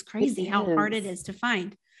 It's crazy how hard it is to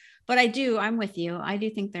find, but I'm with you. I do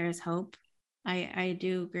think there is hope. I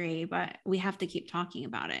do agree, but we have to keep talking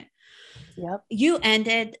about it. Yep. You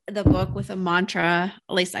ended the book with a mantra,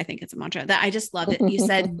 at least I think it's a mantra that I just loved it. You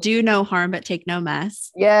said, do no harm, but take no mess.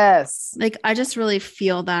 Yes. Like, I just really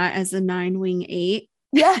feel that as a 9-wing 8.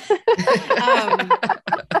 Yeah.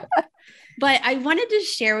 But I wanted to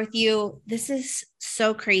share with you, this is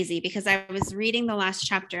so crazy because I was reading the last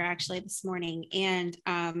chapter actually this morning. And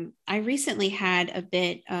I recently had a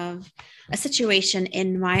bit of a situation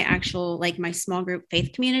in my actual, like my small group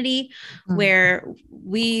faith community where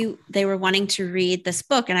they were wanting to read this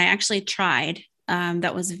book. And I actually tried,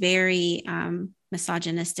 that was very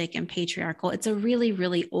misogynistic and patriarchal. It's a really,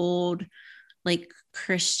 really old, like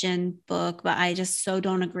Christian book, but I just so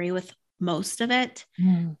don't agree with most of it.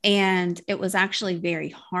 And it was actually very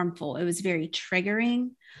harmful. It was very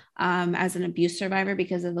triggering as an abuse survivor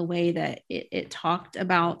because of the way that it talked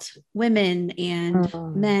about women and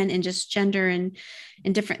men and just gender and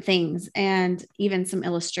different things. And even some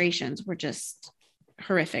illustrations were just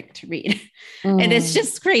horrific to read. And it's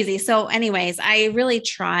just crazy. So anyways, I really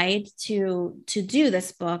tried to do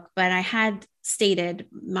this book, but I had stated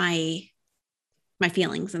my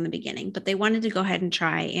feelings in the beginning, but they wanted to go ahead and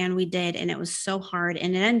try, and we did. And it was so hard.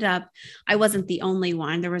 And it ended up, I wasn't the only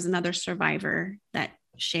one. There was another survivor that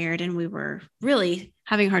shared, and we were really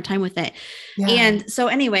having a hard time with it. And so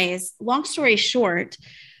anyways, long story short,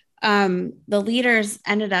 the leaders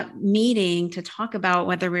ended up meeting to talk about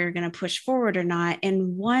whether we were going to push forward or not.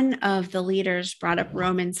 And one of the leaders brought up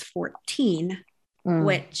Romans 14,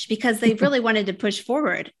 which, because they really wanted to push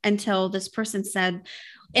forward until this person said,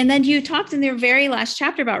 and then you talked in their very last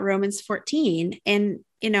chapter about Romans 14. And,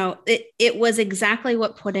 you know, it was exactly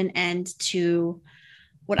what put an end to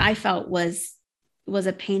what I felt was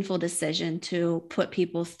a painful decision to put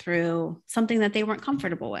people through something that they weren't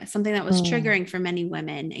comfortable with, something that was triggering for many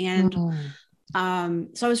women. And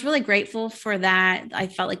so I was really grateful for that. I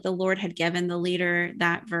felt like the Lord had given the leader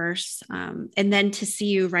that verse. And then to see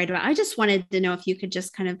you write about, I just wanted to know if you could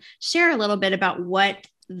just kind of share a little bit about what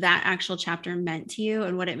that actual chapter meant to you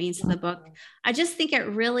and what it means to the book. I just think it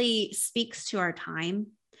really speaks to our time.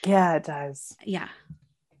 Yeah, it does. Yeah.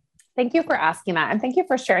 Thank you for asking that. And thank you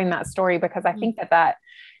for sharing that story, because I think that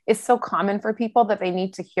is so common for people that they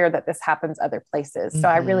need to hear that this happens other places. So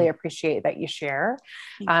I really appreciate that you share,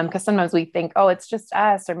 because sometimes we think, oh, it's just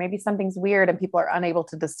us, or maybe something's weird and people are unable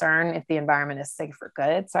to discern if the environment is safe or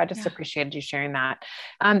good. So I just appreciated you sharing that.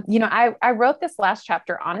 You know, I wrote this last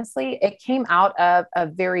chapter, honestly, it came out of a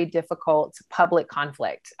very difficult public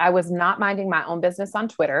conflict. I was not minding my own business on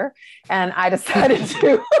Twitter, and I decided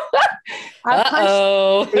to, it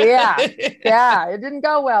didn't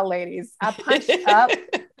go well, ladies. I punched up,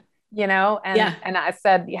 you know, and I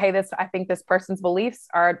said, hey, I think this person's beliefs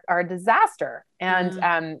are a disaster.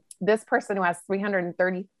 And this person who has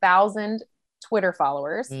 330,000 Twitter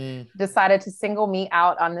followers, decided to single me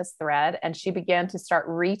out on this thread. And she began to start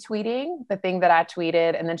retweeting the thing that I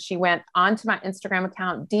tweeted. And then she went onto my Instagram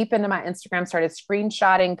account, deep into my Instagram, started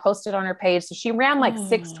screenshotting, posted on her page. So she ran like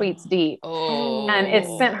 6 tweets deep, and it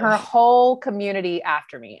sent her whole community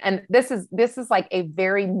after me. And this is like a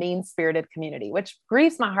very mean-spirited community, which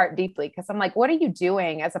grieves my heart deeply. Cause I'm like, what are you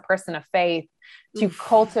doing as a person of faith to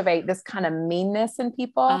cultivate this kind of meanness in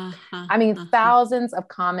people? I mean, thousands of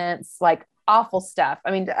comments, like awful stuff.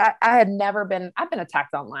 I mean, I've been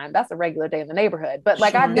attacked online. That's a regular day in the neighborhood, but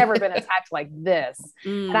like, I've never been attacked like this.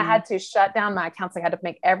 And I had to shut down my accounts. I had to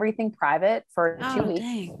make everything private for 2 weeks.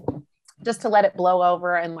 Dang. Just to let it blow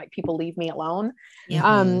over and like people leave me alone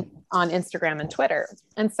on Instagram and Twitter.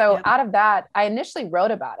 And so out of that, I initially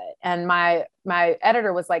wrote about it, and my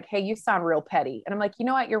editor was like, "Hey, you sound real petty." And I'm like, you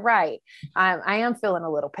know what? You're right. I am feeling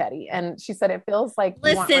a little petty. And she said, it feels like,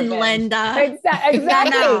 listen, Linda. Exactly.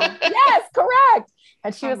 Yes, correct.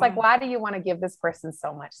 And she was like, why do you want to give this person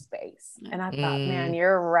so much space? And I thought, man,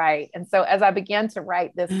 you're right. And so as I began to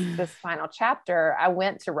write this final chapter, I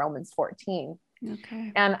went to Romans 14.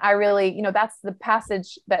 Okay. And I really, that's the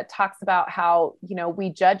passage that talks about how, we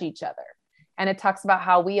judge each other. And it talks about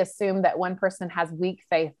how we assume that one person has weak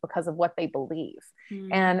faith because of what they believe.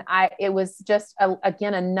 And it was just,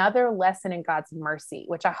 again, another lesson in God's mercy,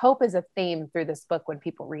 which I hope is a theme through this book when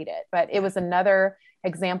people read it. But it was another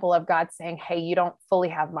example of God saying, hey, you don't fully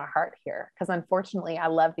have my heart here. Because unfortunately, I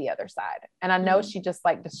love the other side. And I know she just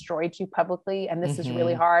like destroyed you publicly. And this is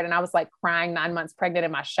really hard. And I was like crying 9 months pregnant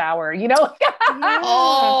in my shower,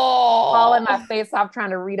 falling my face off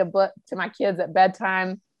trying to read a book to my kids at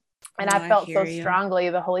bedtime. And I felt so strongly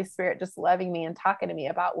the Holy Spirit just loving me and talking to me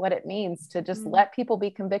about what it means to just let people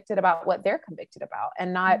be convicted about what they're convicted about,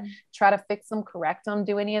 and not try to fix them, correct them,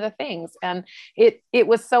 do any of the things. And it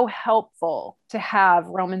was so helpful to have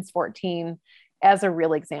Romans 14 as a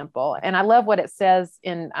real example. And I love what it says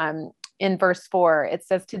in verse 4. It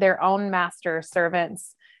says, to their own master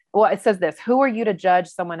servants. Well, it says this: who are you to judge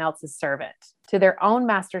someone else's servant? To their own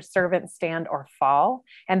master's servants stand or fall,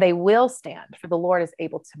 and they will stand, for the Lord is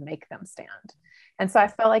able to make them stand. And so I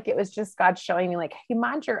felt like it was just God showing me like, hey,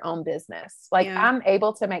 mind your own business. Like I'm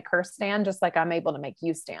able to make her stand just like I'm able to make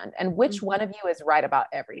you stand. And which one of you is right about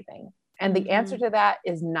everything? And the answer to that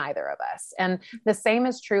is neither of us. And the same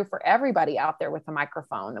is true for everybody out there with a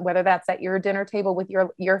microphone, whether that's at your dinner table with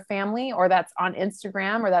your family, or that's on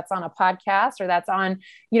Instagram, or that's on a podcast, or that's on,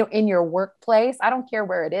 in your workplace. I don't care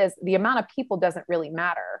where it is. The amount of people doesn't really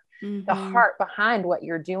matter. The heart behind what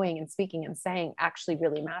you're doing and speaking and saying actually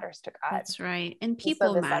really matters to God. That's right. And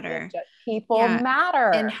people matter. People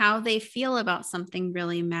matter. And how they feel about something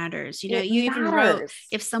really matters. You even wrote,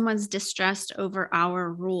 if someone's distressed over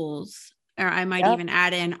our rules, or I might even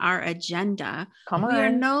add in our agenda, we are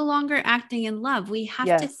no longer acting in love. We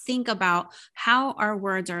have to think about how our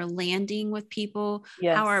words are landing with people,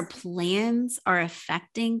 how our plans are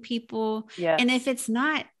affecting people. And if it's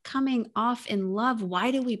not coming off in love, why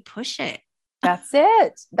do we push it? That's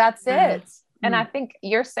it. And I think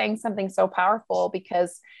you're saying something so powerful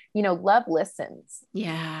because, love listens.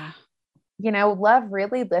 Yeah. Love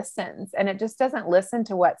really listens, and it just doesn't listen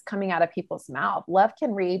to what's coming out of people's mouth. Love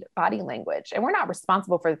can read body language, and we're not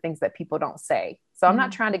responsible for the things that people don't say. So I'm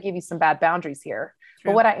not trying to give you some bad boundaries here,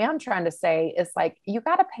 but what I am trying to say is like, you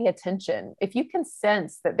got to pay attention. If you can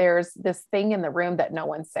sense that there's this thing in the room that no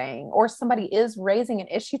one's saying, or somebody is raising an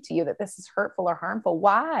issue to you that this is hurtful or harmful,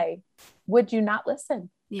 why would you not listen?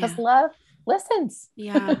 Because love listens.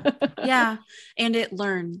 Yeah. And it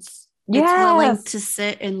learns. It's willing to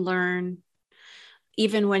sit and learn,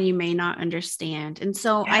 even when you may not understand. And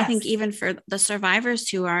so I think even for the survivors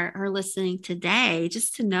who are listening today,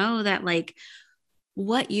 just to know that like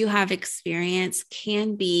what you have experienced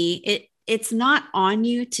can be, it's not on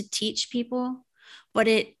you to teach people, but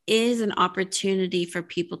it is an opportunity for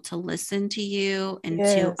people to listen to you and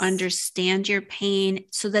to understand your pain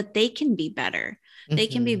so that they can be better. They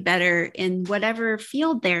can be better in whatever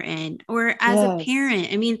field they're in, or as a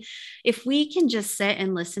parent. I mean, if we can just sit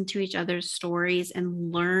and listen to each other's stories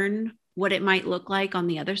and learn what it might look like on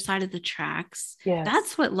the other side of the tracks,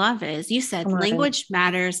 that's what love is. You said language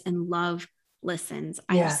matters and love listens.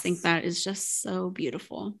 I just think that is just so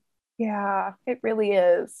beautiful. Yeah, it really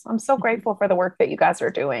is. I'm so grateful for the work that you guys are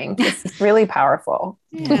doing. It's really powerful.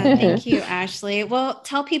 Thank you, Ashley. Well,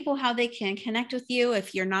 tell people how they can connect with you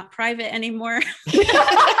if you're not private anymore. And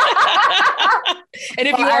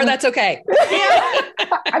if you are, that's okay.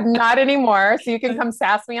 I'm not anymore. So you can come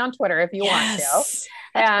sass me on Twitter if you want to.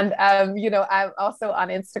 And, I'm also on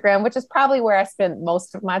Instagram, which is probably where I spend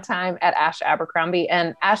most of my time, at Ash Abercrombie,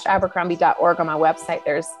 and ashabercrombie.org on my website.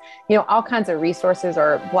 There's, all kinds of resources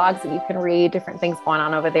or blogs that you can read, different things going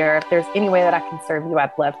on over there. If there's any way that I can serve you,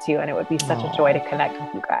 I'd love to. And it would be such a joy to connect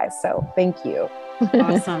with you guys. So thank you.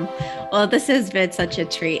 Awesome. Well, this has been such a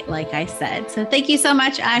treat, like I said. So thank you so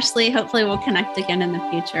much, Ashley. Hopefully we'll connect again in the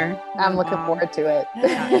future. I'm looking forward to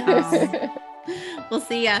it. We'll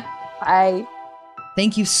see ya. Bye.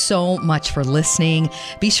 Thank you so much for listening.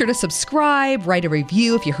 Be sure to subscribe, write a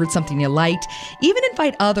review if you heard something you liked, even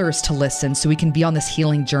invite others to listen so we can be on this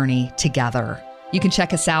healing journey together. You can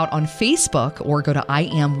check us out on Facebook or go to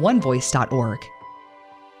iamonevoice.org.